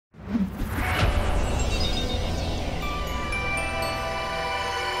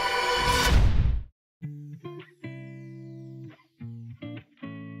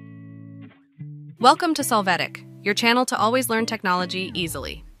Welcome to Solvetic, your channel to always learn technology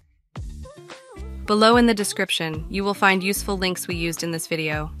easily. Below in the description, you will find useful links we used in this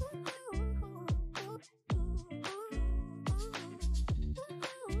video.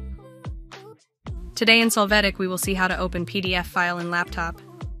 Today in Solvetic, we will see how to open PDF file in laptop.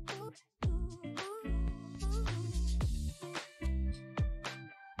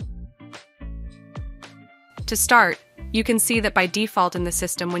 To start, you can see that by default in the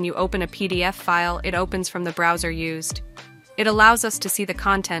system when you open a PDF file, it opens from the browser used. It allows us to see the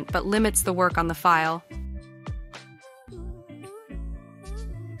content but limits the work on the file.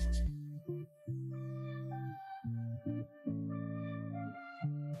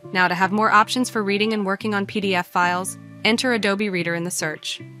 Now to have more options for reading and working on PDF files, enter Adobe Reader in the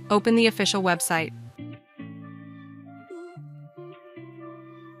search. Open the official website.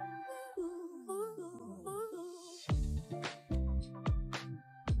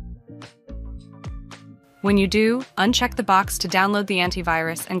 When you do, uncheck the box to download the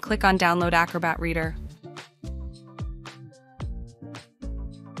antivirus and click on Download Acrobat Reader.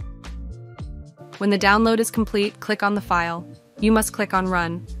 When the download is complete, click on the file. You must click on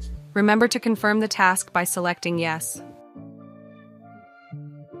Run. Remember to confirm the task by selecting Yes.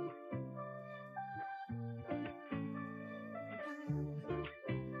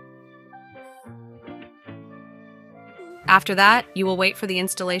 After that, you will wait for the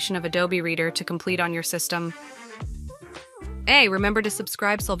installation of Adobe Reader to complete on your system. Hey, remember to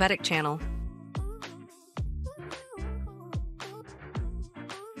subscribe Solvetic channel.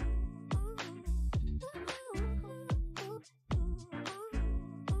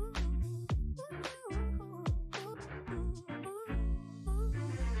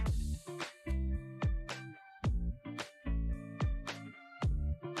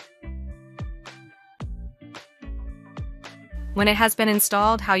 When it has been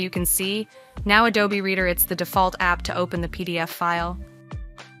installed, how you can see, now Adobe Reader it's the default app to open the PDF file.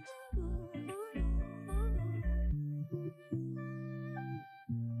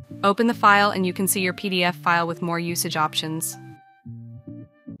 Open the file and you can see your PDF file with more usage options.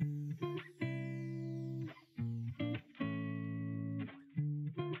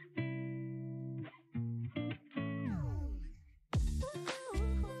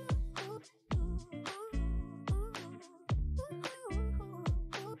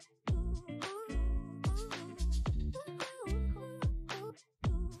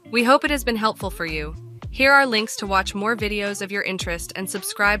 We hope it has been helpful for you. Here are links to watch more videos of your interest and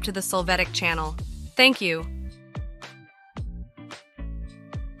subscribe to the Solvetic channel. Thank you.